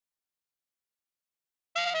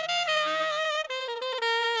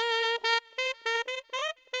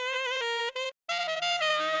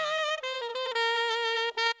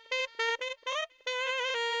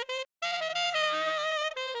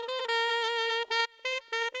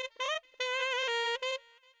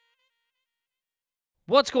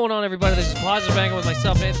What's going on, everybody? This is Positive Anger with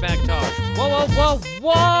myself, Nathan McIntosh. Whoa, whoa,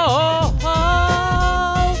 whoa,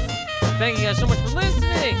 whoa! Thank you guys so much for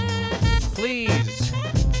listening. Please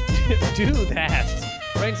do that.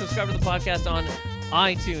 Rate and subscribe to the podcast on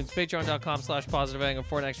iTunes, patreon.com/Positive Anger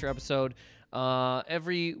for an extra episode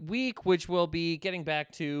every week, which will be getting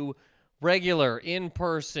back to regular,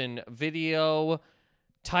 in-person video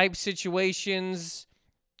type situations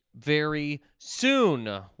very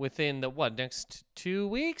soon, within the next 2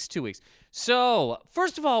 weeks? 2 weeks. So,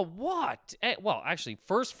 first of all, first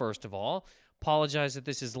of all, apologize that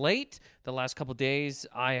this is late. The last couple days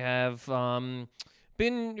I have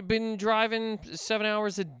been driving 7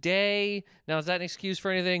 hours a day. Now, is that an excuse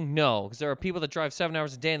for anything? No, because there are people that drive 7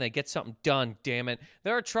 hours a day and they get something done, damn it.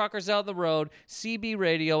 There are truckers out the road, CB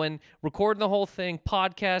radio, and recording the whole thing,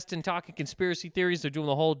 podcast and talking conspiracy theories. They're doing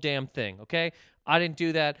the whole damn thing, okay? I didn't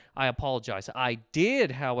do that. I apologize. I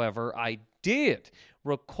did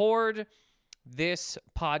record this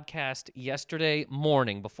podcast yesterday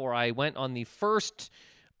morning before I went on the first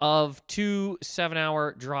of 2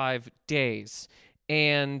 7-hour drive days.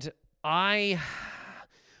 And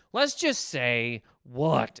let's just say,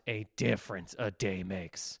 what a difference a day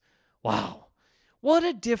makes. Wow. What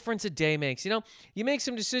a difference a day makes. You know, you make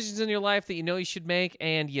some decisions in your life that you know you should make,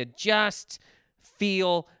 and you just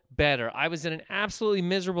feel better. I was in an absolutely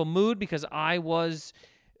miserable mood because I was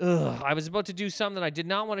about to do something that I did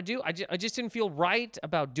not want to do. I just didn't feel right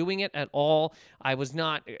about doing it at all. I was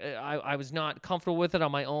not comfortable with it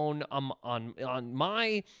on my own. On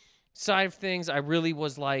my side of things, I really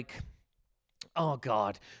was like, oh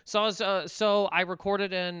God. So I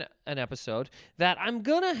recorded an episode that I'm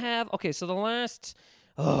gonna have. Okay, so the last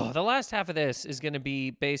half of this is gonna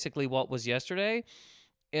be basically what was yesterday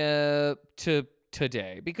to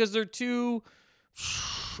today, because they're two.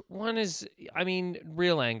 One is,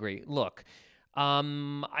 real angry. Look,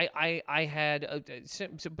 I had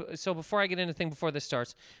so before I get into anything, before this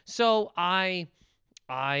starts, so I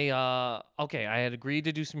had agreed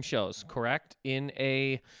to do some shows, correct, in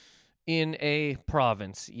a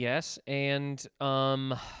province, yes, and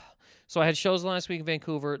so I had shows last week in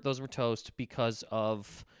Vancouver. Those were toast because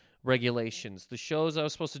of regulations. The shows I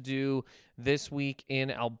was supposed to do this week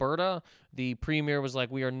in Alberta, the premier was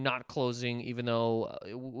like, we are not closing, even though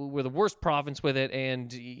we're the worst province with it,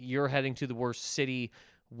 and you're heading to the worst city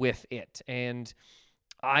with it. And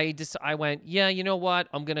I went, yeah, you know what?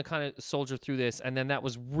 I'm going to kind of soldier through this. And then that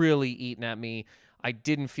was really eating at me. I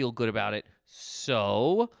didn't feel good about it.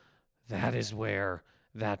 So that is where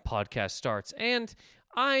that podcast starts. And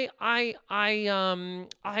I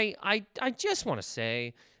just want to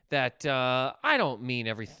say that I don't mean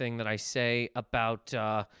everything that I say about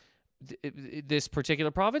this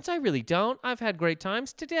particular province. I really don't. I've had great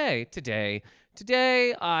times. Today,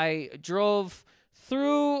 I drove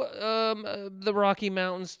through the Rocky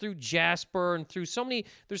Mountains, through Jasper, and through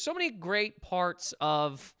there's so many great parts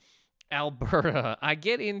of Alberta. I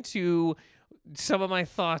get into some of my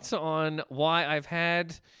thoughts on why I've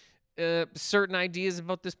had certain ideas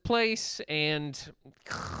about this place, and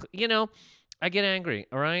you know, I get angry,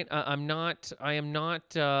 all right? I'm not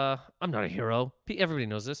a hero. Everybody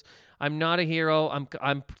knows this. I'm not a hero. I'm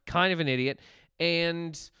kind of an idiot,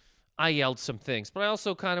 and I yelled some things. But I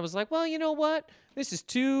also kind of was like, well, you know what? This is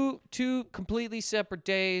two completely separate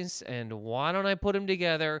days, and why don't I put them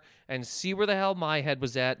together and see where the hell my head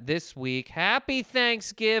was at this week? Happy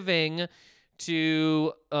Thanksgiving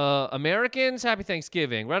to Americans. Happy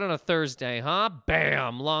Thanksgiving. Right on a Thursday, huh?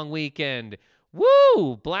 Bam! Long weekend.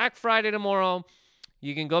 Woo! Black Friday tomorrow.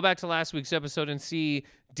 You can go back to last week's episode and see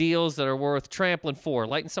deals that are worth trampling for,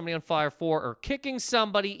 lighting somebody on fire for, or kicking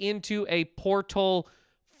somebody into a portal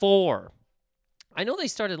for. I know they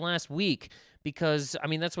started last week because,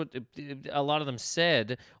 that's what a lot of them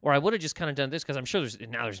said, or I would have just kind of done this because I'm sure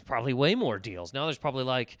there's probably way more deals. Now there's probably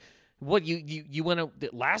like, what, you went out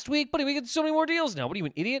last week? But we get so many more deals now. What are you,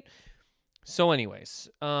 an idiot? So anyways,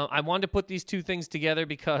 I wanted to put these two things together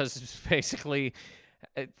because basically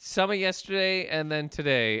some of yesterday and then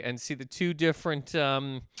today, and see the two different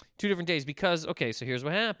days, because, okay, so here's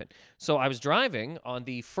what happened. So I was driving on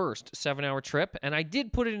the first 7-hour trip, and I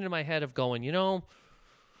did put it into my head of going,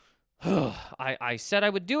 I said I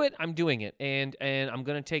would do it. I'm doing it, and I'm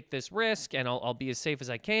going to take this risk, and I'll be as safe as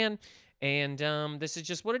I can. And this is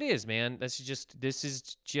just what it is, man. This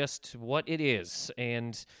is just what it is.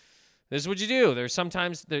 And this is what you do. There's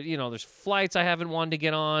sometimes, there's flights I haven't wanted to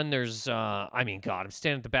get on. There's, God, I'm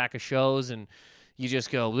standing at the back of shows, and you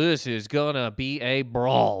just go, this is going to be a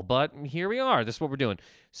brawl. But here we are. This is what we're doing.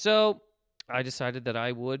 So I decided that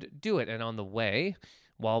I would do it. And on the way,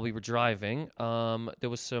 while we were driving. There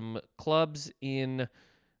was some clubs in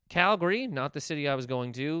Calgary, not the city I was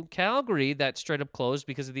going to. Calgary that straight up closed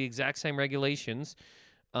because of the exact same regulations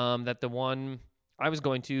that the one I was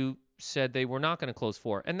going to said they were not going to close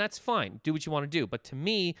for. And that's fine. Do what you want to do. But to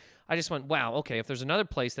me, I just went, wow, okay, if there's another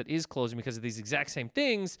place that is closing because of these exact same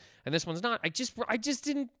things and this one's not, I just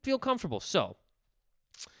didn't feel comfortable. So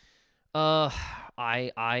I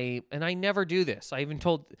never do this. I even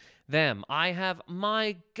told them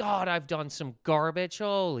my God, I've done some garbage.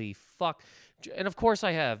 Holy fuck. And of course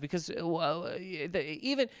I have, because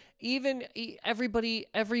even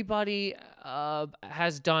everybody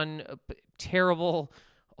has done terrible,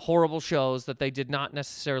 horrible shows that they did not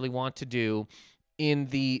necessarily want to do in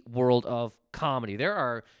the world of comedy. There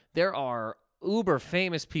are uber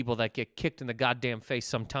famous people that get kicked in the goddamn face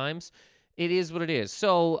sometimes. It is what it is.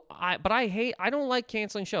 So, I don't like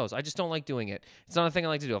canceling shows. I just don't like doing it. It's not a thing I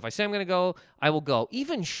like to do. If I say I'm going to go, I will go.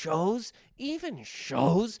 Even shows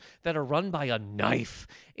that are run by a knife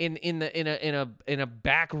in a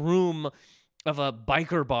back room of a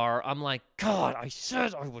biker bar, I'm like, God, I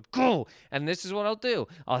said I would go. And this is what I'll do.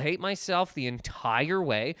 I'll hate myself the entire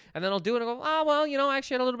way, and then I'll do it and I'll go, oh, well, I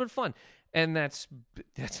actually had a little bit of fun. And that's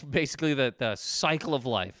basically the cycle of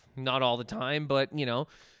life. Not all the time, but,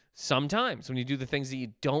 sometimes when you do the things that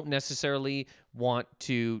you don't necessarily want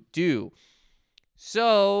to do.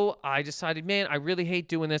 So I decided, man, I really hate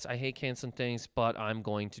doing this. I hate canceling things, but I'm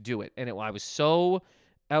going to do it. And I was so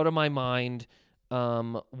out of my mind,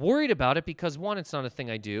 worried about it because, one, it's not a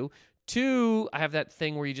thing I do. Two, I have that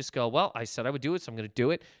thing where you just go, well, I said I would do it, so I'm going to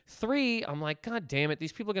do it. Three, I'm like, God damn it,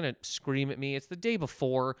 these people are going to scream at me. It's the day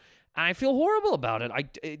before, and I feel horrible about it.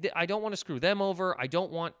 I don't want to screw them over. I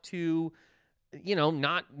don't want to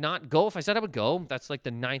not go. If I said I would go, that's like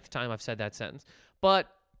the 9th time I've said that sentence. But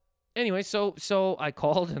anyway, so I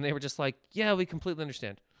called and they were just like, yeah, we completely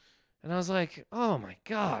understand. And I was like, oh my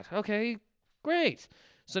God, okay, great.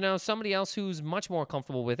 So now somebody else who's much more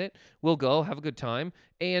comfortable with it will go, have a good time.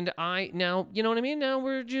 And now, you know what I mean? Now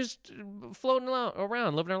we're just floating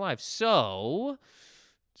around, living our lives. So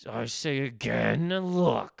I say again,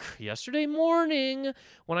 look, yesterday morning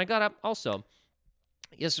when I got up,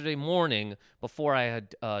 yesterday morning, before I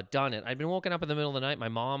had done it, I'd been woken up in the middle of the night. My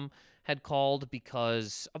mom had called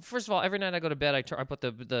because, first of all, every night I go to bed, I put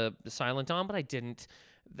the silent on, but I didn't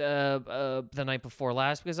the night before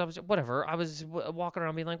last because I was walking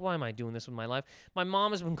around being like, why am I doing this with my life? My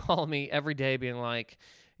mom has been calling me every day being like,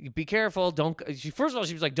 be careful, first of all,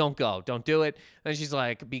 she was like, don't go, don't do it. Then she's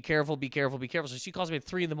like, be careful, be careful, be careful. So she calls me at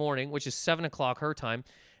 3 a.m, which is 7 o'clock her time.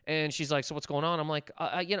 And she's like, so what's going on? I'm like,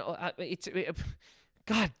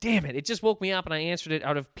 God damn it. It just woke me up and I answered it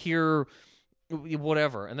out of pure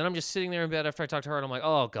whatever. And then I'm just sitting there in bed after I talked to her and I'm like,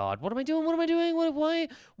 oh God, what am I doing? What am I doing?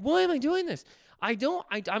 Why am I doing this? I'm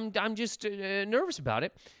just nervous about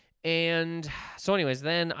it. And so anyways,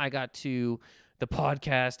 then I got to the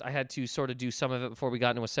podcast. I had to sort of do some of it before we got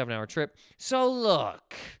into a 7-hour trip. So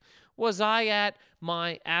look, was I at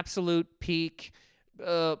my absolute peak,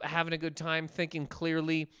 having a good time, thinking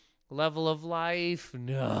clearly, level of life?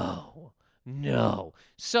 No.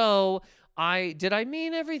 So did I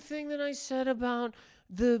mean everything that I said about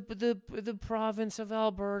the province of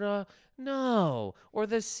Alberta? No. Or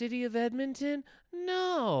the city of Edmonton?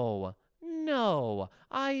 No,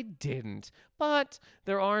 I didn't. But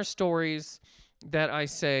there are stories that I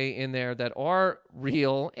say in there that are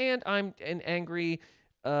real, and I'm an angry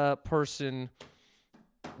person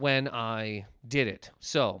when I did it.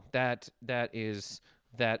 So that is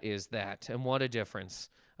that. And what a difference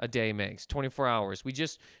a day makes. 24 hours. We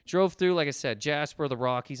just drove through, like I said, Jasper, the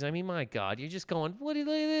Rockies. I mean, my God, you're just going, what do you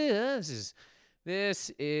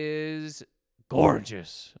this is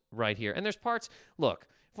gorgeous right here. And there's parts, look,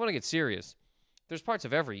 if I want to get serious, there's parts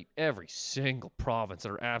of every single province that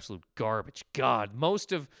are absolute garbage. God,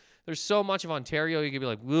 there's so much of Ontario, you could be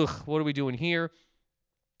like, ugh, what are we doing here?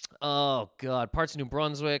 Oh, God, parts of New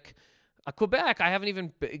Brunswick. Quebec, I haven't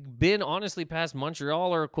even been, honestly, past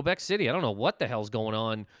Montreal or Quebec City. I don't know what the hell's going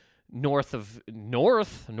on northern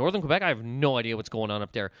Quebec. I have no idea what's going on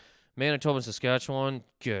up there. Manitoba, Saskatchewan,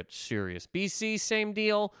 get serious. BC, same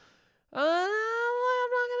deal. I'm not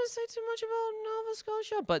going to say too much about Nova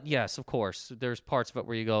Scotia, but yes, of course, there's parts of it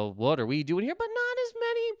where you go, what are we doing here? But not as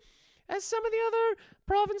many as some of the other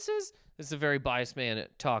provinces. This is a very biased man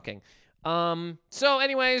talking. So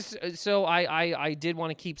anyways, I did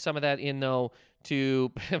want to keep some of that in though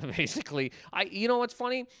to basically, you know what's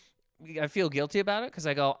funny? I feel guilty about it because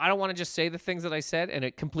I go, I don't want to just say the things that I said and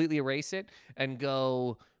it completely erase it and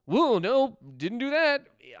go, Whoa, no, didn't do that.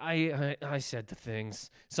 I said the things,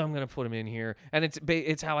 so I'm gonna put them in here, and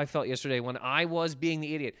it's how I felt yesterday when I was being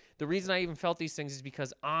the idiot. The reason I even felt these things is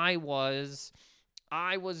because I was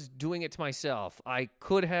doing it to myself. I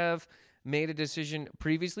could have made a decision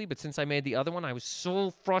previously, but since I made the other one, I was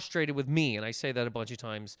so frustrated with me, and I say that a bunch of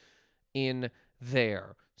times in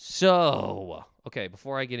there. So, okay,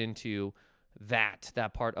 before I get into that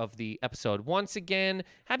part of the episode, once again,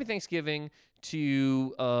 happy Thanksgiving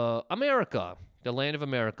to America, the land of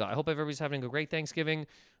America. I hope everybody's having a great Thanksgiving.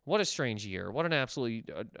 What a strange year. What an absolutely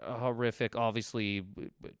horrific, obviously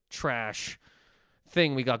trash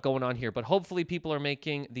thing we got going on here. But hopefully people are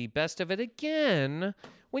making the best of it again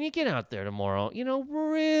when you get out there tomorrow. You know,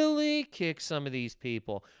 really kick some of these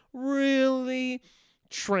people. Really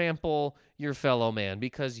trample your fellow man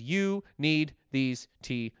because you need these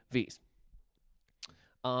TVs.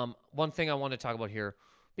 One thing I want to talk about here,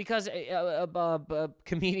 because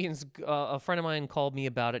comedians, a friend of mine called me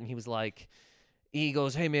about it, and he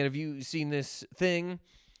goes, hey, man, have you seen this thing?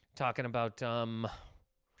 Talking about Chappelle.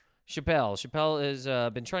 Chappelle has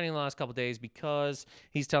been trending the last couple days because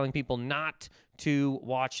he's telling people not to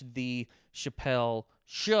watch the Chappelle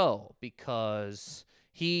show because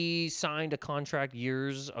he signed a contract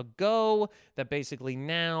years ago that basically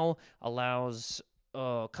now allows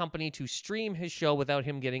a company to stream his show without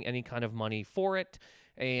him getting any kind of money for it.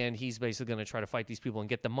 And he's basically going to try to fight these people and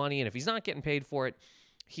get the money. And if he's not getting paid for it,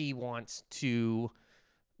 he wants to,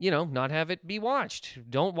 not have it be watched.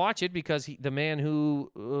 Don't watch it because the man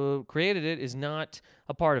who created it is not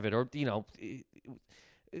a part of it. Or,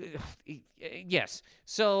 yes.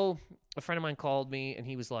 So a friend of mine called me and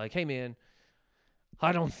he was like, hey, man,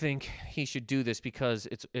 I don't think he should do this because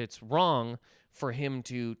it's wrong for him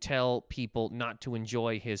to tell people not to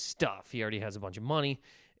enjoy his stuff. He already has a bunch of money,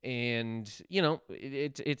 and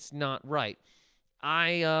it's not right.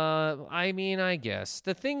 I mean, I guess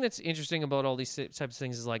the thing that's interesting about all these types of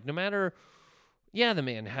things is no matter, the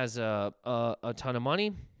man has a ton of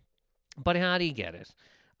money, but how do you get it?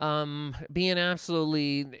 Being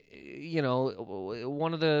absolutely,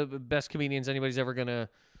 one of the best comedians anybody's ever gonna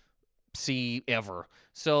see ever.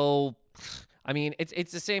 So, I mean,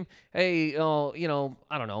 it's the same. Hey, I don't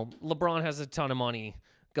know. LeBron has a ton of money.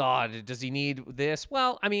 God, does he need this?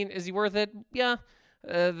 Well, I mean, is he worth it? Yeah.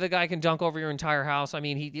 The guy can dunk over your entire house. I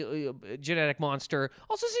mean, he genetic monster.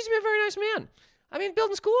 Also seems to be a very nice man. I mean,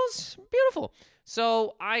 building schools, beautiful.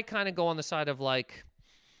 So I kind of go on the side of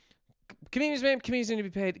comedians need to be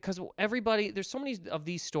paid because everybody. There's so many of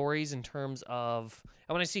these stories in terms of,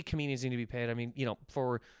 and when I see comedians need to be paid, I mean,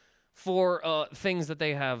 for things that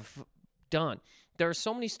they have done. There are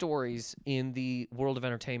so many stories in the world of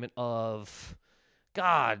entertainment of,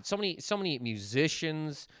 God, so many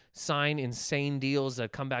musicians sign insane deals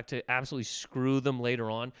that come back to absolutely screw them later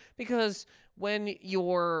on because when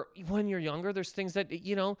you're younger, there's things that,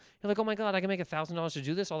 you're like, oh my God, I can make $1,000 to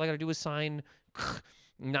do this. All I got to do is sign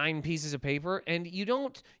 9 pieces of paper. And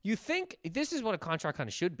you think this is what a contract kind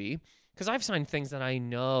of should be, because I've signed things that I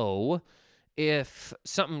know if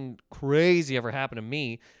something crazy ever happened to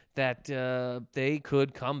me, that they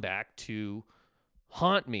could come back to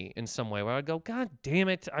haunt me in some way, where I'd go, God damn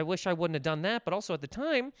it, I wish I wouldn't have done that. But also at the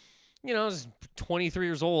time, I was 23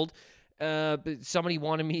 years old. Somebody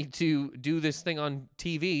wanted me to do this thing on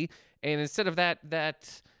TV, and instead of that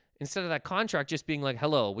contract just being like,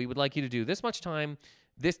 hello, we would like you to do this much time,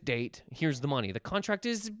 this date, here's the money. The contract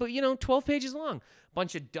is, 12 pages long.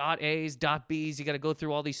 Bunch of .A's, .B's. You got to go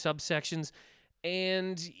through all these subsections.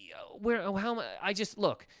 And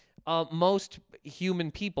most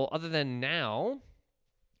human people, other than now,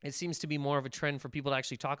 it seems to be more of a trend for people to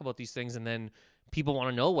actually talk about these things, and then people want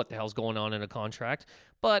to know what the hell's going on in a contract.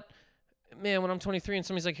 But man, when I'm 23 and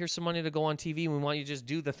somebody's like, here's some money to go on TV, and we want you to just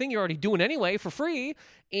do the thing you're already doing anyway for free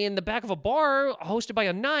in the back of a bar hosted by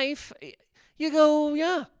a knife, you go,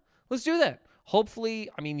 yeah, let's do that. Hopefully,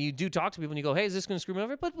 I mean, you do talk to people and you go, hey, is this going to screw me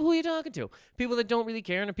over? But who are you talking to? People that don't really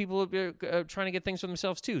care, and people who are trying to get things for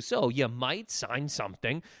themselves too. So you might sign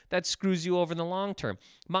something that screws you over in the long term.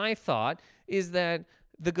 My thought is that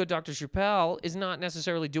the good Dr. Chappelle is not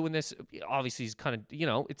necessarily doing this. Obviously, he's kind of,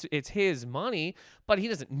 it's his money, but he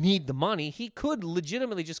doesn't need the money. He could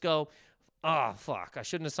legitimately just go, oh, fuck, I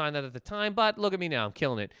shouldn't have signed that at the time, but look at me now, I'm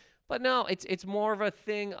killing it. But no, it's more of a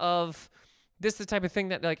thing of, this is the type of thing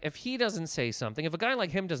that, if he doesn't say something, if a guy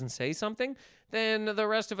like him doesn't say something, then the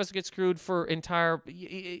rest of us get screwed for until,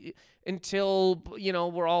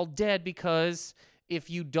 we're all dead, because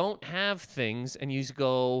if you don't have things and you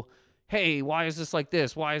go, hey, why is this like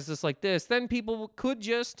this? Why is this like this? Then people could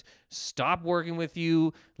just stop working with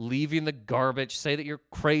you, leave you in the garbage, say that you're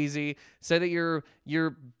crazy, say that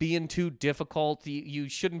you're being too difficult. You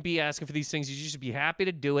shouldn't be asking for these things. You should be happy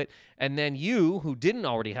to do it. And then you, who didn't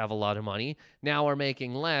already have a lot of money, now are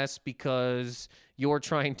making less because you're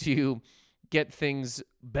trying to get things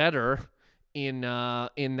better in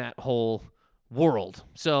that whole world.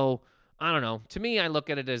 So I don't know. To me, I look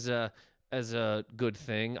at it as a good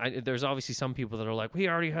thing. There's obviously some people that are like, he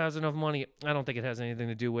already has enough money. I don't think it has anything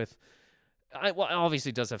to do with, well, obviously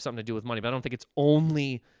it does have something to do with money, but I don't think it's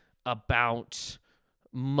only about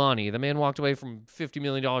money. The man walked away from $50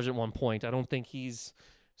 million at one point. I don't think he's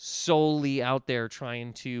solely out there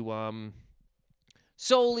trying to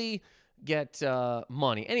solely get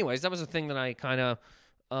money. Anyways, that was a thing that I kind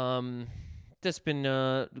of, that's been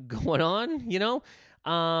going on, you know?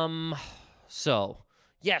 So,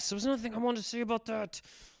 yes, there was another thing I wanted to say about that.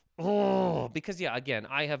 Oh, because yeah, again,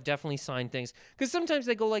 I have definitely signed things. Because sometimes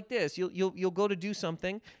they go like this: you'll go to do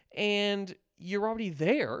something, and you're already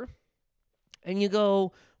there, and you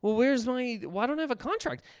go, well, why don't I have a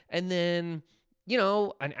contract? And then, you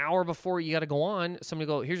know, an hour before you got to go on, somebody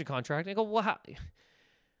go, here's your contract. And I go, well, how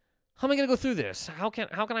am I going to go through this? How can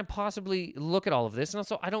I possibly look at all of this? And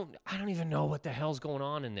also, I don't even know what the hell's going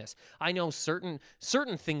on in this. I know certain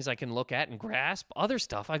things I can look at and grasp. Other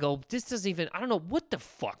stuff, I go, this doesn't even, I don't know what the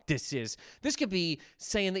fuck this is. This could be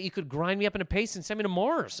saying that you could grind me up in a paste and send me to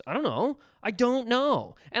Mars. I don't know.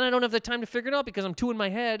 And I don't have the time to figure it out because I'm too in my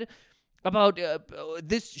head about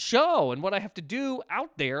this show and what I have to do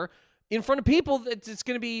out there in front of people that it's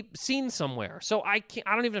going to be seen somewhere. So I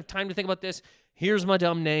don't even have time to think about this. Here's my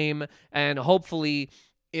dumb name, and hopefully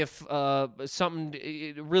if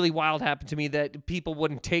something really wild happened to me that people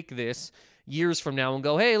wouldn't take this years from now and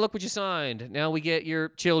go, hey, look what you signed. Now we get your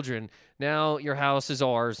children. Now your house is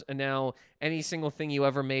ours. And now any single thing you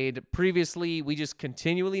ever made previously, we just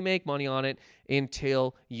continually make money on it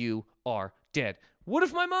until you are dead. What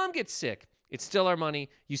if my mom gets sick? It's still our money.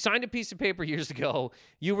 You signed a piece of paper years ago.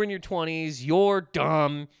 You were in your 20s. You're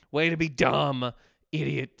dumb. Way to be dumb.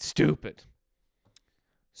 Idiot. Stupid.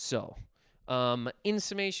 So, in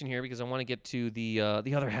summation here, because I want to get to the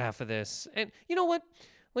other half of this, and you know what?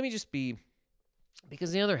 Let me just be,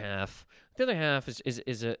 because the other half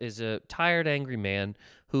is a tired, angry man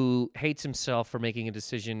who hates himself for making a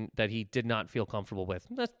decision that he did not feel comfortable with.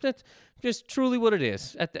 That's just truly what it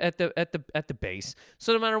is at the base.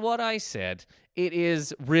 So no matter what I said, it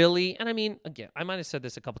is really, and I mean, again, I might have said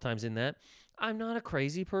this a couple times in that. I'm not a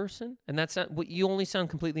crazy person, and that's not what you only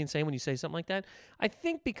sound completely insane when you say something like that. I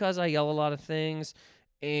think because I yell a lot of things,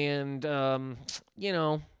 and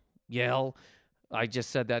yell. I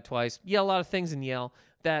just said that twice. Yell a lot of things and yell.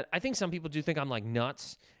 That I think some people do think I'm like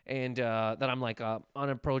nuts, and that I'm like a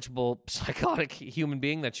unapproachable, psychotic human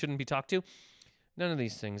being that shouldn't be talked to. None of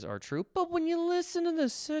these things are true. But when you listen to the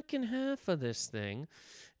second half of this thing,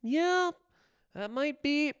 yeah. That might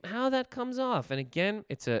be how that comes off. And again,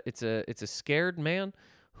 it's a scared man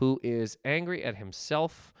who is angry at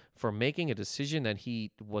himself for making a decision that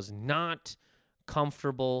he was not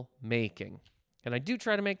comfortable making. And I do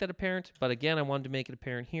try to make that apparent, but again, I wanted to make it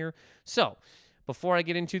apparent here. So, before I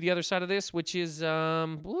get into the other side of this, which is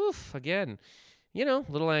again, a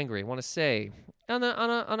little angry, I want to say on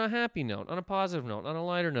a happy note, on a positive note, on a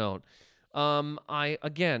lighter note. I,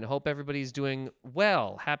 again, hope everybody's doing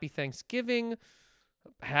well. Happy Thanksgiving.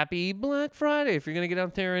 Happy Black Friday if you're going to get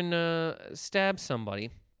out there and stab somebody.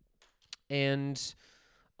 And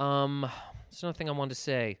there's another thing I wanted to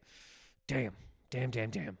say. Damn.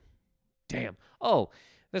 Oh,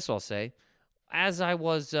 this I'll say. As I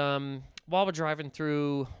was, while we're driving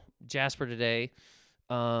through Jasper today,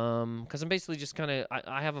 because I'm basically just kind of,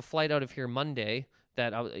 I have a flight out of here Monday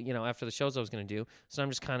that, after the shows I was going to do. So I'm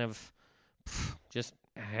just kind of just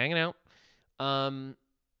hanging out.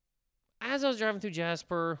 As I was driving through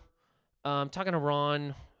Jasper, talking to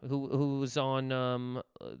Ron, who was on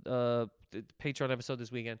the Patreon episode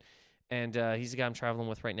this weekend, and he's the guy I'm traveling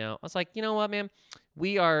with right now. I was like, you know what, man?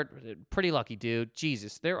 We are pretty lucky, dude.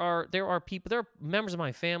 Jesus, there are people, there are members of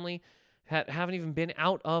my family haven't even been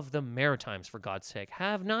out of the Maritimes, for God's sake.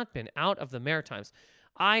 Have not been out of the Maritimes.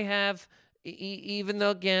 I have, even though,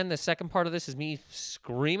 again, the second part of this is me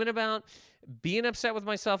screaming about being upset with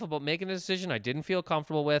myself about making a decision I didn't feel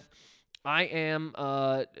comfortable with. I am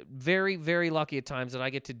very, very lucky at times that I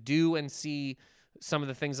get to do and see some of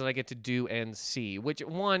the things that I get to do and see, which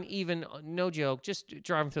one, even no joke, just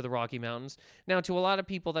driving through the Rocky Mountains. Now, to a lot of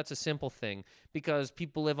people, that's a simple thing because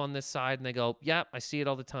people live on this side and they go, yeah, I see it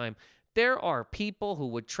all the time. There are people who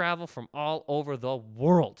would travel from all over the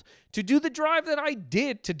world to do the drive that I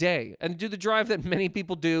did today and do the drive that many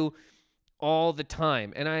people do all the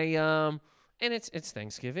time. And and it's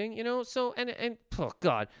Thanksgiving, so and oh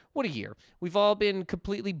God, what a year. We've all been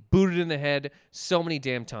completely booted in the head so many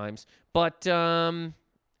damn times. But and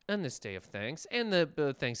this day of thanks and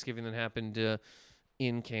the Thanksgiving that happened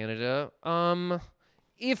in Canada.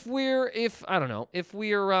 If we're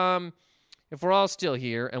all still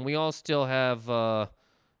here and we all still have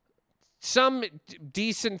some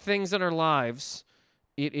decent things in our lives,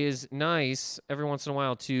 it is nice every once in a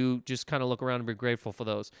while to just kind of look around and be grateful for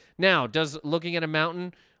those. Now, does looking at a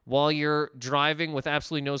mountain while you're driving with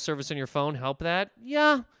absolutely no service on your phone help that?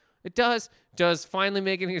 Yeah, it does. Does finally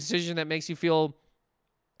making a decision that makes you feel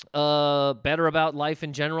better about life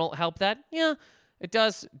in general help that? Yeah, it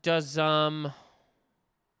does.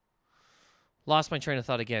 Lost my train of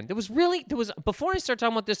thought again. Before I start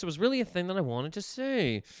talking about this, there was really a thing that I wanted to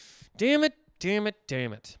say. Damn it.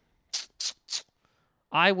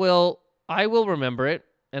 I will remember it,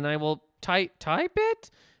 and I will type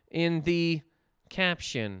it in the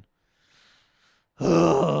caption.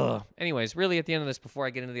 Anyways, really at the end of this, before I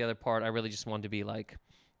get into the other part, I really just wanted to be like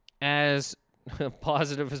as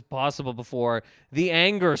positive as possible before the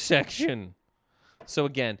anger section. So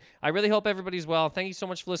again, I really hope everybody's well. Thank you so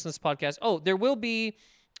much for listening to this podcast. Oh, there will be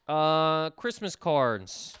Christmas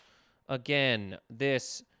cards again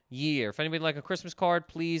this year. If anybody would like a Christmas card,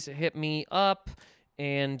 please hit me up.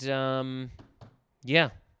 And, yeah,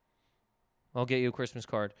 I'll get you a Christmas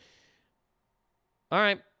card. All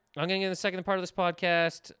right, I'm going to get in the second part of this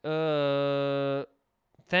podcast.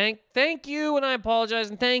 Thank you, and I apologize,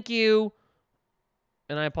 and thank you.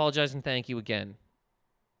 And I apologize, and thank you again.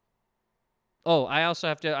 Oh, I also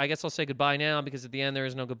have to, I guess I'll say goodbye now, because at the end there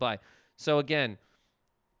is no goodbye. So, again,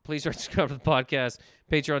 please subscribe to the podcast,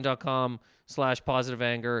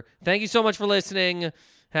 patreon.com/positiveanger. Thank you so much for listening.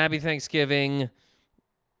 Happy Thanksgiving.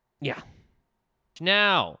 Yeah.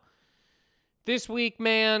 Now, this week,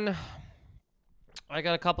 man, I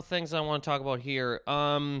got a couple things I want to talk about here.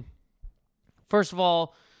 First of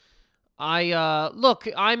all, I'm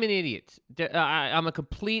an idiot. I'm a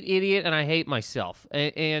complete idiot, and I hate myself.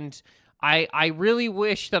 And I really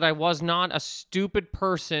wish that I was not a stupid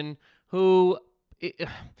person who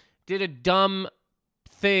did a dumb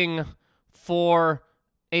thing for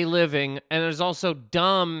a living, and is also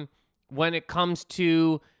dumb when it comes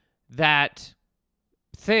to that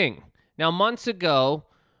thing. Now, months ago,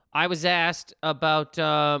 I was asked about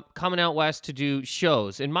coming out west to do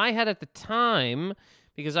shows. In my head at the time,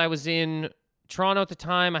 because I was in Toronto at the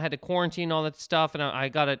time, I had to quarantine, all that stuff, and I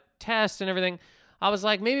got a test and everything. I was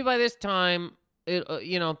like, maybe by this time,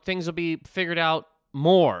 things will be figured out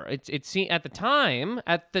more. At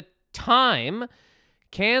the time,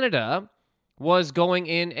 Canada was going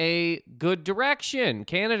in a good direction.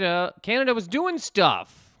 Canada was doing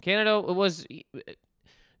stuff. Canada was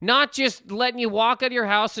not just letting you walk out of your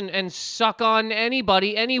house and suck on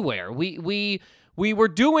anybody anywhere. We were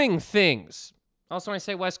doing things. Also, when I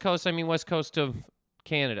say West Coast, I mean West Coast of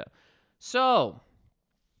Canada. So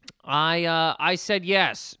I said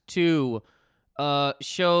yes to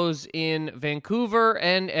shows in Vancouver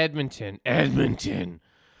and Edmonton.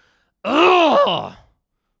 Ugh!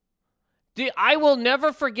 I will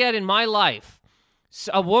never forget in my life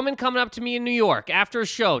a woman coming up to me in New York after a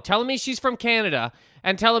show, telling me she's from Canada,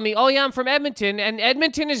 and telling me, oh yeah, I'm from Edmonton, and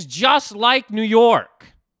Edmonton is just like New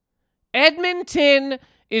York. Edmonton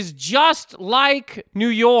is just like New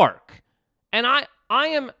York. And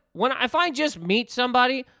if I just meet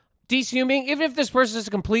somebody, decent human being, even if this person is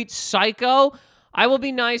a complete psycho, I will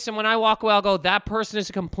be nice, and when I walk away, I'll go, that person is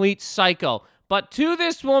a complete psycho. But to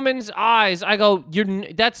this woman's eyes, I go,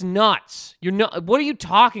 that's nuts. What are you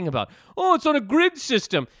talking about? Oh, it's on a grid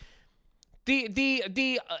system.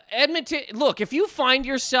 The Edmonton, look, if you find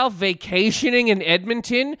yourself vacationing in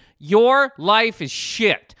Edmonton, your life is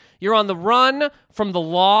shit. You're on the run from the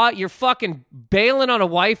law. You're fucking bailing on a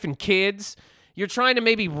wife and kids. You're trying to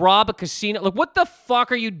maybe rob a casino. Like, what the fuck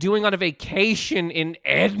are you doing on a vacation in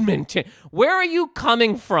Edmonton? Where are you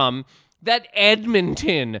coming from that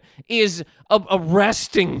Edmonton is a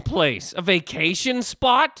resting place, a vacation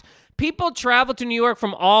spot? People travel to New York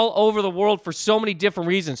from all over the world for so many different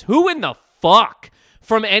reasons. Who in the fuck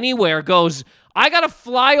from anywhere goes, I gotta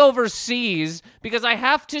fly overseas because I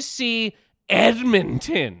have to see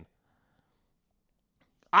Edmonton?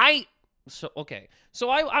 So I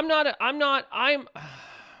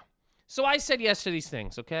said yes to these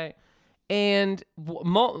things, okay? And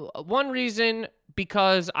one reason,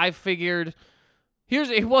 because I figured Here's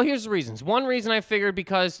the reasons. One reason I figured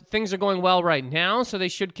because things are going well right now, so they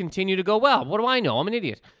should continue to go well. What do I know? I'm an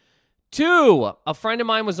idiot. 2, a friend of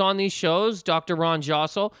mine was on these shows, Dr. Ron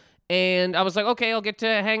Jossel, and I was like, okay, I'll get to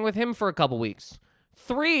hang with him for a couple weeks.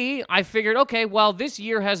 3, I figured, okay, well, this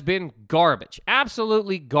year has been garbage.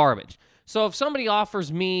 Absolutely garbage. So if somebody offers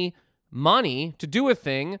me money to do a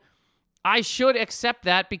thing, I should accept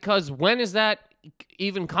that because when is that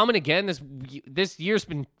even coming again? This year's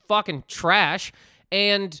been fucking trash.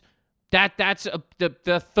 And that's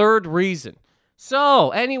the third reason.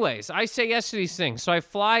 So, anyways, I say yes to these things. So I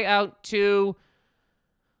fly out to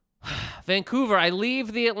Vancouver. I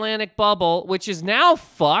leave the Atlantic bubble, which is now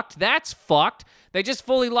fucked. That's fucked. They just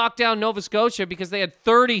fully locked down Nova Scotia because they had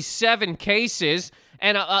 37 cases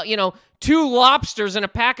and, 2 lobsters and a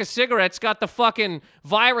pack of cigarettes got the fucking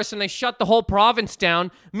virus and they shut the whole province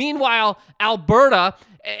down. Meanwhile, Alberta,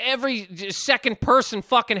 every second person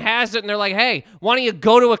fucking has it and they're like, hey, why don't you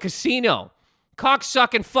go to a casino?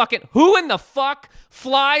 Cocksucking fucking, who in the fuck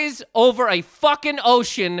flies over a fucking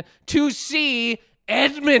ocean to see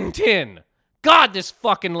Edmonton? God, this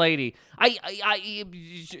fucking lady. I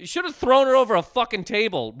should have thrown her over a fucking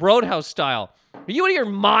table, Roadhouse style. Are you out of your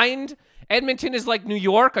mind? Edmonton is like New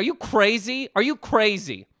York? Are you crazy? Are you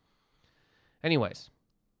crazy? Anyways.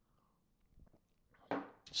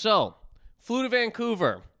 So, flew to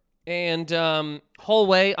Vancouver. And whole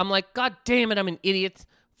way, I'm like, God damn it, I'm an idiot.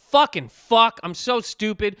 Fucking fuck. I'm so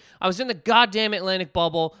stupid. I was in the goddamn Atlantic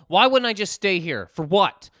bubble. Why wouldn't I just stay here? For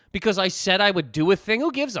what? Because I said I would do a thing?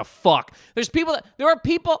 Who gives a fuck? There are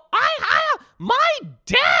people, my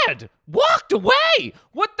dad walked away.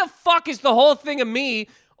 What the fuck is the whole thing of me?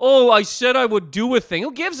 Oh, I said I would do a thing.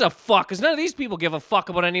 Who gives a fuck? Because none of these people give a fuck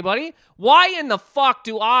about anybody. Why in the fuck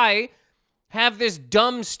do I have this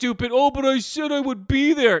dumb, stupid, oh, but I said I would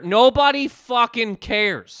be there? Nobody fucking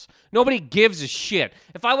cares. Nobody gives a shit.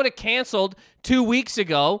 If I would have canceled 2 weeks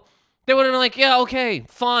ago, they would have been like, yeah, okay,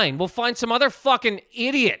 fine. We'll find some other fucking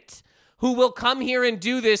idiot who will come here and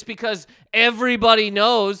do this because everybody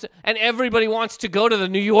knows and everybody wants to go to the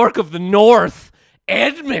New York of the North,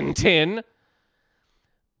 Edmonton.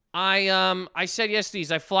 I said yes to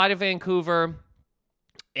these. I fly to Vancouver,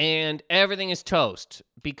 and everything is toast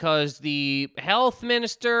because the health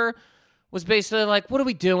minister was basically like, what are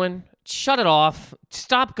we doing? Shut it off.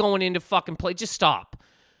 Stop going into fucking play. Just stop.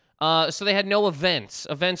 So they had no events.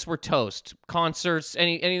 Events were toast. Concerts,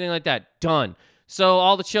 anything like that, done. So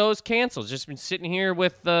all the shows canceled. Just been sitting here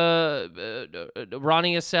with Ronnie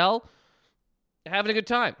Assel, having a good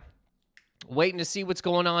time. Waiting to see what's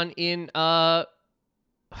going on in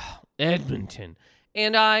Edmonton.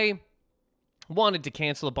 And I wanted to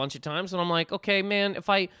cancel a bunch of times, and I'm like, okay, man,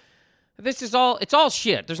 it's all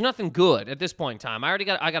shit. There's nothing good at this point in time. I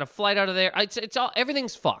got a flight out of there.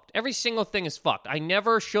 Everything's fucked. Every single thing is fucked. I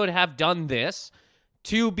never should have done this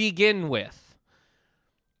to begin with.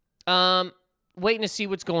 Waiting to see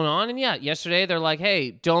what's going on. And yeah, yesterday they're like,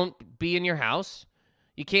 hey, don't be in your house.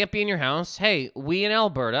 You can't be in your house. Hey, we in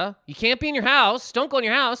Alberta, you can't be in your house. Don't go in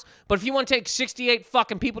your house. But if you want to take 68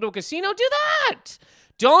 fucking people to a casino, do that.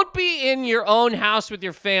 Don't be in your own house with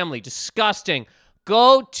your family. Disgusting.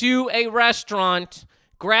 Go to a restaurant,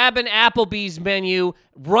 grab an Applebee's menu,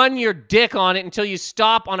 run your dick on it until you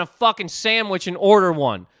stop on a fucking sandwich and order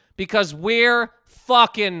one. Because we're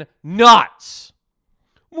fucking nuts.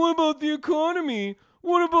 What about the economy?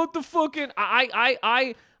 What about the fucking...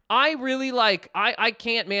 I really like... I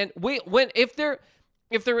can't, man. If there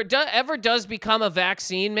ever does become a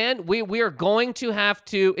vaccine, man, we are going to have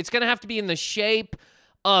to... It's going to have to be in the shape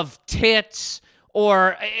of tits...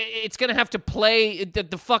 Or it's going to have to play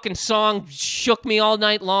the fucking song Shook Me All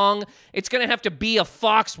Night Long. It's going to have to be a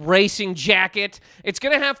Fox racing jacket. It's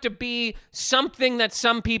going to have to be something that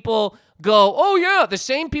some people go, oh yeah, the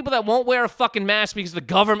same people that won't wear a fucking mask because the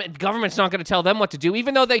government's not going to tell them what to do,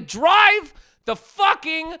 even though they drive the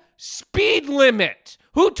fucking speed limit.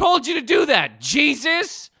 Who told you to do that?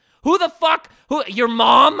 Jesus? Who the fuck? Your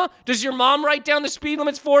mom? Does your mom write down the speed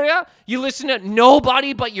limits for you? You listen to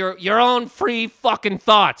nobody but your own free fucking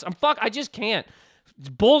thoughts. I just can't. It's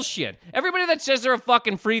bullshit. Everybody that says they're a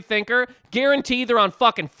fucking free thinker, guarantee they're on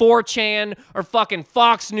fucking 4chan or fucking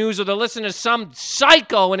Fox News, or they're listening to some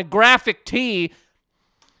psycho in a graphic tee.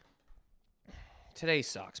 Today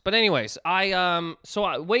sucks. But anyways, I'm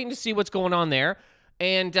waiting to see what's going on there.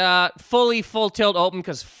 And full tilt open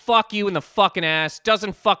because fuck you in the fucking ass.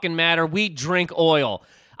 Doesn't fucking matter. We drink oil.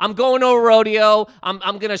 I'm going to a rodeo. I'm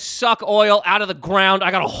going to suck oil out of the ground. I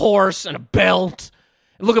got a horse and a belt.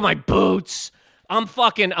 Look at my boots. I'm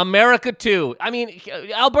fucking America too. I mean,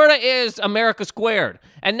 Alberta is America squared.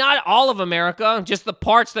 And not all of America, just the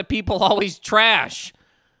parts that people always trash.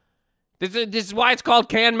 This is why it's called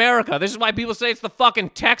Can-America. This is why people say it's the fucking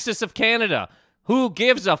Texas of Canada. Who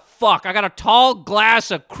gives a fuck? I got a tall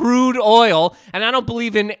glass of crude oil, and I don't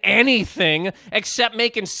believe in anything except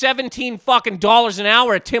making $17 fucking an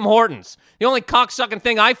hour at Tim Hortons. The only cocksucking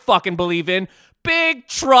thing I fucking believe in, big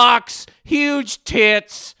trucks, huge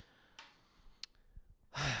tits.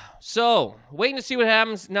 So, waiting to see what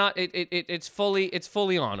happens. It's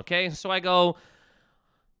fully on, okay? So I go,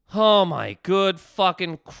 oh my good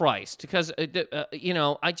fucking Christ. Because,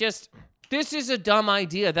 this is a dumb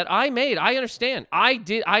idea that I made. I understand.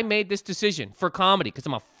 I made this decision for comedy because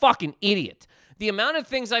I'm a fucking idiot. The amount of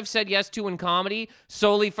things I've said yes to in comedy,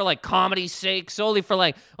 solely for like comedy's sake, solely for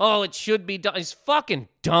like, oh, it should be done, is fucking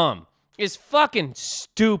dumb. Is fucking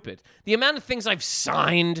stupid. The amount of things I've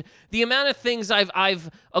signed, the amount of things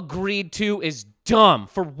I've agreed to is dumb.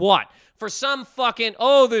 For what? For some fucking,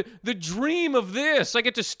 the dream of this. I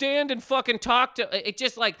get to stand and fucking talk to, it's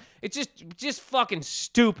just fucking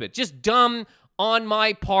stupid. Just dumb on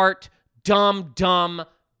my part. Dumb.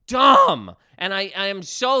 And I am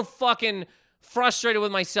so fucking frustrated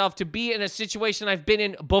with myself to be in a situation I've been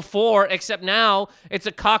in before, except now it's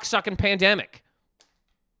a cocksucking pandemic.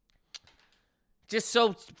 Just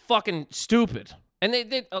so fucking stupid. And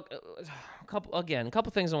they a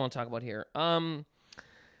couple things I want to talk about here.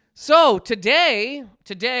 So today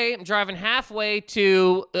I'm driving halfway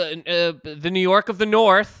to the New York of the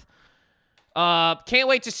North. Can't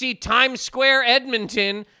wait to see Times Square,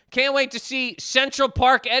 Edmonton. Can't wait to see Central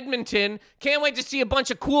Park, Edmonton. Can't wait to see a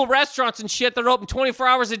bunch of cool restaurants and shit that are open 24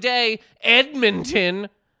 hours a day, Edmonton.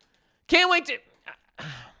 Can't wait to.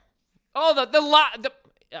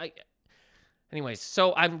 Anyways,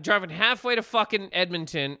 so I'm driving halfway to fucking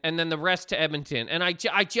Edmonton and then the rest to Edmonton. And I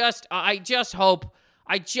just hope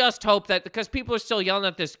that, because people are still yelling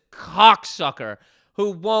at this cocksucker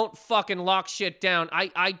who won't fucking lock shit down.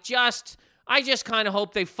 I just kind of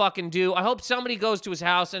hope they fucking do. I hope somebody goes to his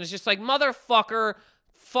house and it's just like, motherfucker,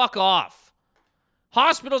 fuck off.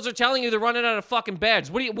 Hospitals are telling you they're running out of fucking beds.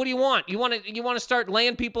 What do you want? You want to start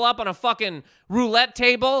laying people up on a fucking roulette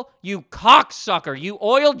table? You cocksucker. You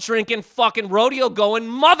oil drinking fucking rodeo going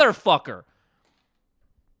motherfucker.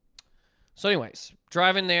 So anyways,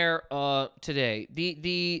 driving there today.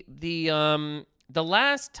 The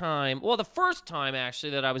last time, well, the first time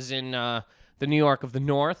actually that I was in the New York of the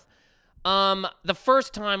North. The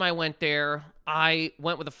first time I went there, I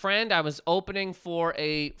went with a friend. I was opening for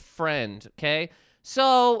a friend, okay?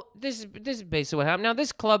 So this is basically what happened. Now,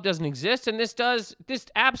 this club doesn't exist, and this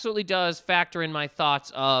absolutely does factor in my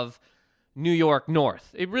thoughts of New York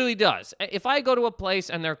North. It really does. If I go to a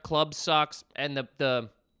place and their club sucks and the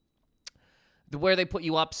where they put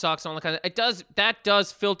you up sucks, all that kind of, that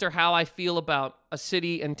does filter how I feel about a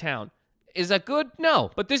city and town. Is that good?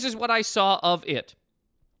 No, but this is what I saw of it.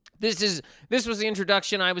 This was the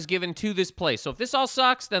introduction I was given to this place. So if this all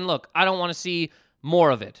sucks, then look, I don't want to see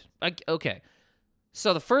more of it. Okay.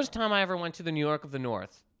 So the first time I ever went to the New York of the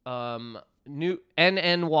North, NNY,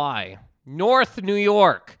 North New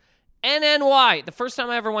York, NNY. The first time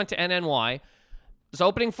I ever went to NNY was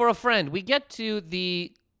opening for a friend. We get to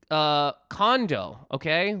the condo,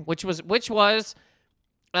 okay, which was it was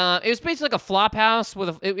basically like a flop house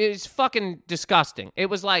with it was fucking disgusting. It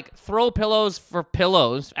was like throw pillows for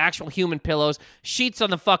pillows, actual human pillows, sheets on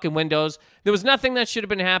the fucking windows. There was nothing that should have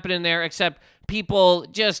been happening there except people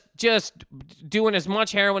just doing as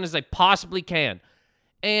much heroin as they possibly can.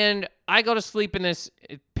 And I go to sleep in this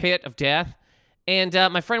pit of death, and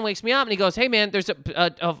my friend wakes me up and he goes, "Hey man, there's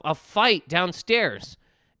a fight downstairs,"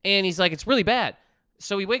 and he's like, "It's really bad."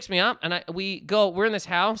 So he wakes me up, and we're in this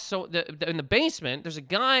house. So in the basement, there's a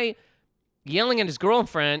guy yelling at his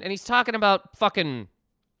girlfriend, and he's talking about fucking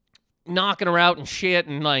knocking her out and shit,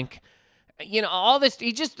 and like, all this.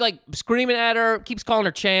 He's just like screaming at her, keeps calling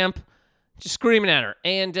her champ, just screaming at her.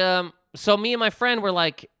 And so me and my friend were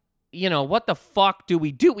like, what the fuck do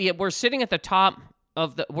we do? We're sitting at the top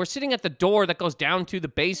we're sitting at the door that goes down to the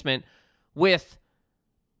basement with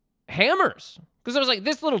hammers. Because it was like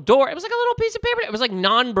this little door. It was like a little piece of paper. It was like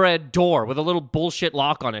non-bread door with a little bullshit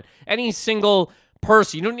lock on it. Any single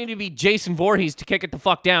person. You don't need to be Jason Voorhees to kick it the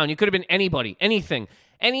fuck down. You could have been anybody. Anything.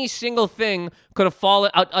 Any single thing could have fallen.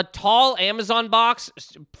 A tall Amazon box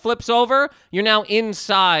flips over. You're now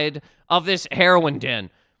inside of this heroin den.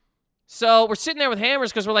 So we're sitting there with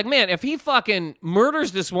hammers because we're like, man, if he fucking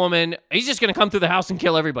murders this woman, he's just going to come through the house and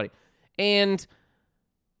kill everybody. And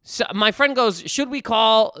so my friend goes, should we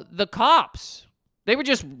call the cops? They were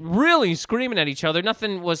just really screaming at each other.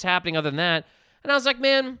 Nothing was happening other than that. And I was like,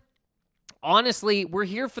 man, honestly, we're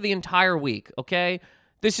here for the entire week, okay?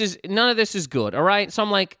 None of this is good, all right? So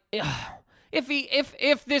I'm like,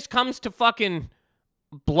 if this comes to fucking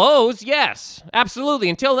blows, yes, absolutely.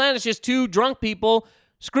 Until then, it's just two drunk people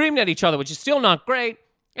screaming at each other, which is still not great.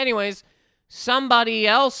 Anyways, somebody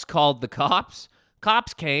else called the cops.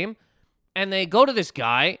 Cops came, and they go to this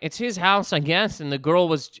guy. It's his house, I guess, and the girl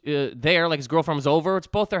was there, like his girlfriend was over. It's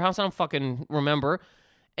both their house. I don't fucking remember.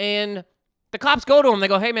 And the cops go to him. They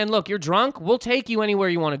go, hey, man, look, you're drunk. We'll take you anywhere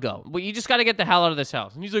you want to go. But you just got to get the hell out of this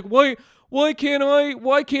house. And he's like, why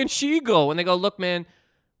can't she go? And they go, look, man,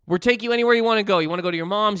 we'll take you anywhere you want to go. You want to go to your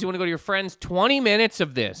mom's? You want to go to your friends? 20 minutes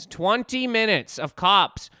of this. 20 minutes of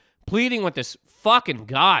cops pleading with this fucking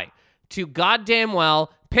guy to goddamn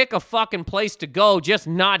well pick a fucking place to go, just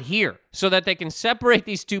not here, so that they can separate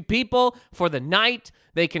these two people for the night.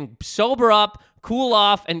 They can sober up, cool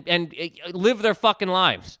off, and live their fucking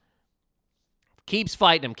lives. Keeps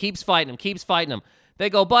fighting him. They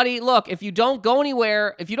go, buddy, look, if you don't go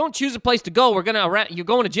anywhere, if you don't choose a place to go, you're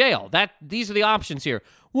going to jail. These are the options here.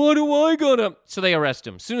 What do I gotta? So they arrest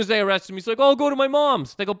him. As soon as they arrest him, he's like, I'll go to my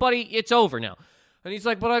mom's. They go, buddy, it's over now. And he's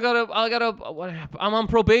like, but I gotta, I'm on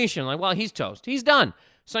probation. Like, well, he's toast. He's done.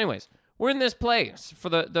 So anyways, we're in this place for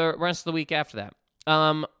the rest of the week after that.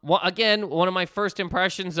 Again, one of my first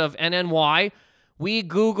impressions of NNY, we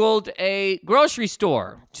Googled a grocery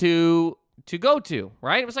store to go to,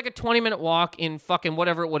 right? It was like a 20-minute walk in fucking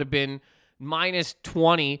whatever it would have been, minus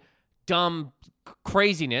 20, dumb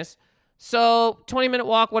craziness. So 20-minute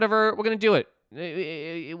walk, whatever, we're going to do it.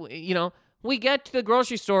 You know, we get to the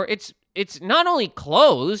grocery store. It's not only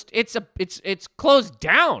closed, it's closed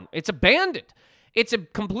down. It's abandoned. It's a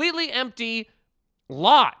completely empty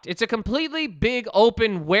lot. It's a completely big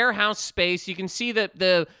open warehouse space. You can see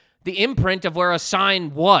the imprint of where a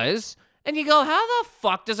sign was. And you go, how the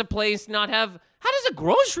fuck does a place not have... How does a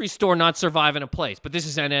grocery store not survive in a place? But this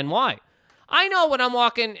is NY. I know when I'm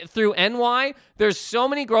walking through NY, there's so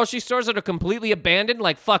many grocery stores that are completely abandoned,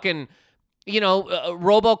 like fucking,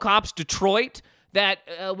 RoboCop's Detroit, that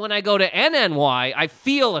when I go to NNY, I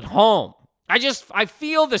feel at home. I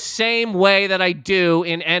feel the same way that I do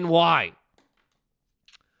in NY.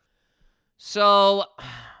 So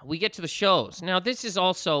we get to the shows. Now, this is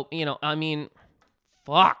also,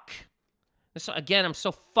 fuck. Again, I'm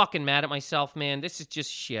so fucking mad at myself, man. This is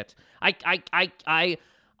just shit.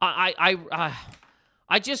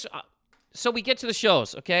 So we get to the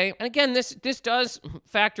shows, okay? And again, this does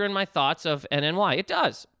factor in my thoughts of NNY. It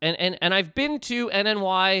does. And I've been to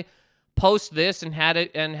NNY post this and had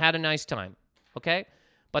a nice time, okay?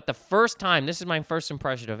 But the first time, this is my first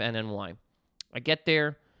impression of NNY. I get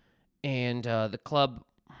there, and the club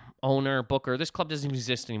owner, booker, this club doesn't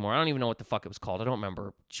exist anymore. I don't even know what the fuck it was called. I don't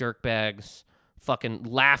remember. Jerkbags, fucking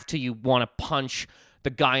laugh till you want to punch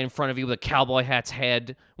the guy in front of you with a cowboy hat's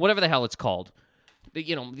head, whatever the hell it's called.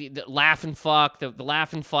 The laugh and fuck, the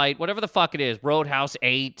laugh and fight, whatever the fuck it is, Roadhouse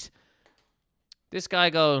 8. This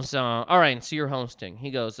guy goes, all right, so you're hosting.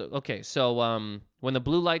 He goes, okay, so when the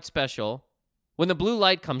blue light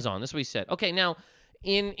comes on, this is what he said. Okay, now,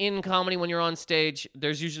 in comedy, when you're on stage,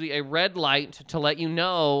 there's usually a red light to let you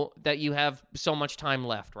know that you have so much time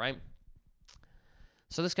left, right?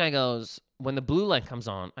 So this guy goes, when the blue light comes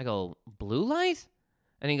on, I go, blue light?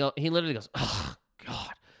 And he literally goes, oh,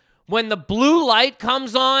 God. When the blue light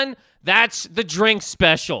comes on, that's the drink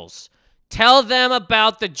specials. Tell them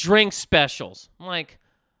about the drink specials. I'm like,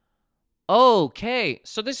 okay.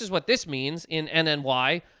 So this is what this means in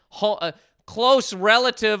NNY, close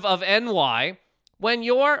relative of NY. When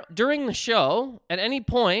you're during the show at any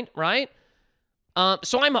point, right?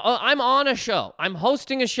 So I'm on a show. I'm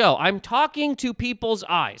hosting a show. I'm talking to people's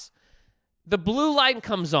eyes. The blue light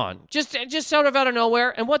comes on, just sort of out of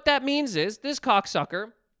nowhere. And what that means is this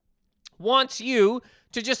cocksucker wants you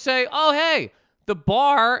to just say, oh, hey, the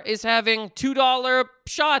bar is having $2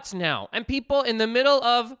 shots now. And people in the middle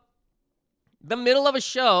of a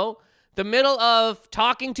show, the middle of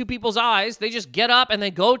talking to people's eyes, they just get up and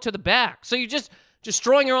they go to the back. So you're just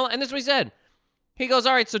destroying your own. And this is what he said. He goes,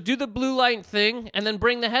 all right, so do the blue light thing and then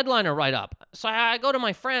bring the headliner right up. So I go to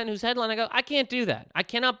my friend who's headline. I go, I can't do that. I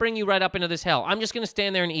cannot bring you right up into this hell. I'm just going to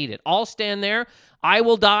stand there and eat it. I'll stand there. I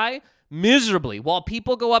will die miserably while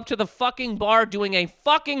people go up to the fucking bar doing a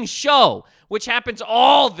fucking show, which happens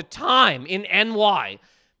all the time in NY,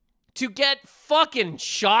 to get fucking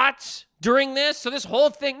shots during this. So this whole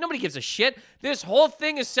thing, nobody gives a shit. This whole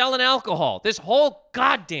thing is selling alcohol. This whole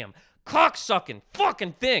goddamn cocksucking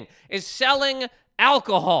fucking thing is selling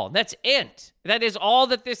alcohol. That's it. That is all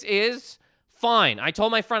that this is. Fine. I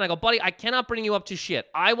told my friend, I go, buddy, I cannot bring you up to shit.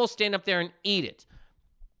 I will stand up there and eat it.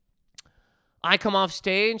 I come off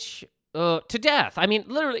stage to death. I mean,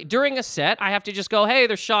 literally, during a set, I have to just go, hey,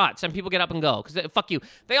 there's shots, and people get up and go. Because, fuck you.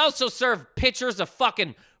 They also serve pitchers of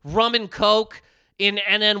fucking rum and coke in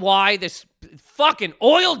NNY, this fucking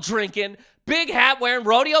oil-drinking, big hat-wearing,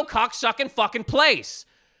 rodeo cocksucking fucking place.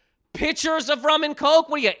 Pitchers of rum and coke?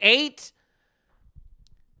 What are you, 8?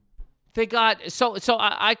 They got, so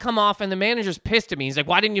I come off, and the manager's pissed at me. He's like,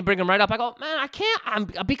 why didn't you bring him right up? I go, man, I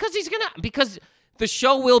can't. Because the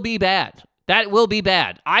show will be bad. That will be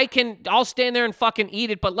bad. I'll stand there and fucking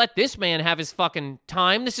eat it, but let this man have his fucking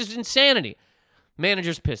time. This is insanity.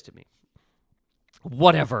 Manager's pissed at me.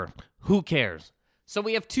 Whatever. Who cares? So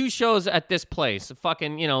we have 2 shows at this place.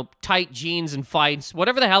 Fucking, tight jeans and fights.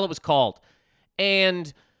 Whatever the hell it was called.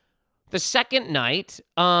 And the second night,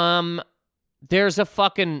 there's a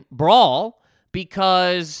fucking brawl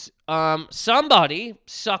because somebody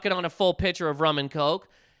sucking on a full pitcher of rum and coke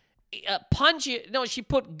she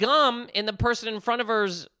put gum in the person in front of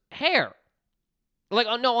her's hair.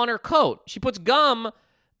 On her coat. She puts gum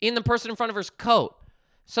in the person in front of her's coat.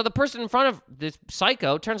 So the person in front of this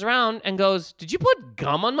psycho turns around and goes, did you put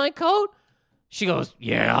gum on my coat? She goes,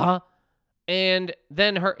 yeah. And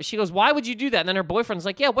then she goes, why would you do that? And then her boyfriend's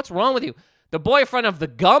like, yeah, what's wrong with you? The boyfriend of the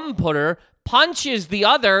gum putter punches the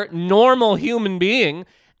other normal human being,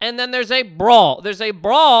 and then there's a brawl. There's a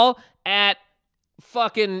brawl at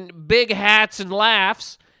fucking Big Hats and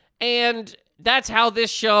Laughs, and that's how this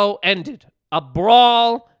show ended. A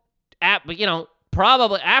brawl at,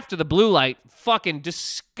 probably after the blue light. Fucking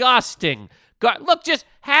disgusting. God, look, just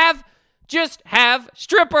have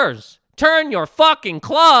strippers. Turn your fucking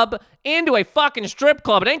club into a fucking strip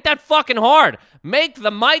club. It ain't that fucking hard. Make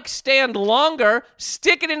the mic stand longer,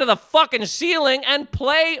 stick it into the fucking ceiling, and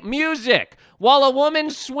play music while a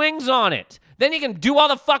woman swings on it. Then you can do all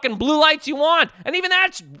the fucking blue lights you want. And even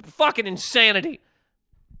that's fucking insanity.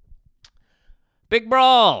 Big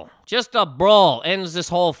brawl. Just a brawl ends this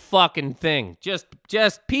whole fucking thing. Just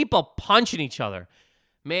people punching each other.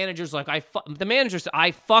 Manager's like, the manager said,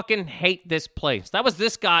 I fucking hate this place. That was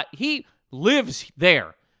this guy. He lives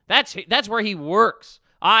there. That's where he works.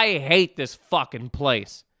 I hate this fucking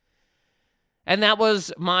place. And that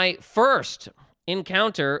was my first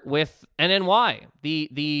encounter with NNY,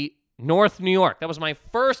 the North New York. That was my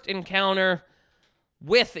first encounter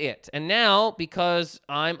with it. And now, because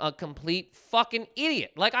I'm a complete fucking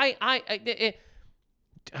idiot,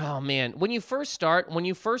 oh man, when you first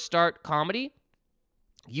start comedy,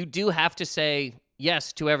 you do have to say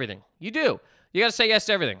yes to everything. You do. You got to say yes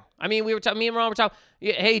to everything. I mean, me and Ron were talking,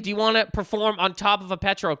 hey, do you want to perform on top of a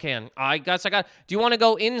Petro can? I guess I got. Do you want to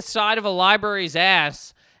go inside of a library's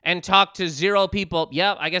ass and talk to 0 people?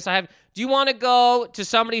 Yep, I guess I have. Do you want to go to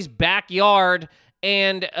somebody's backyard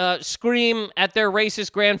and scream at their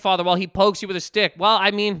racist grandfather while he pokes you with a stick? Well,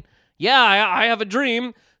 I mean, yeah, I have a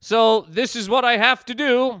dream, so this is what I have to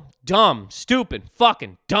do. Dumb, stupid,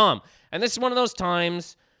 fucking dumb. And this is one of those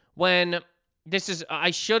times when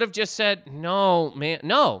I should have just said, no, man,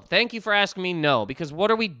 no, thank you for asking me no, because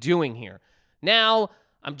what are we doing here? Now,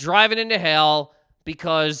 I'm driving into hell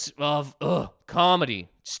because of comedy.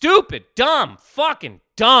 Stupid, dumb, fucking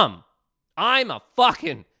dumb. I'm a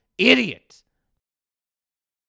fucking idiot.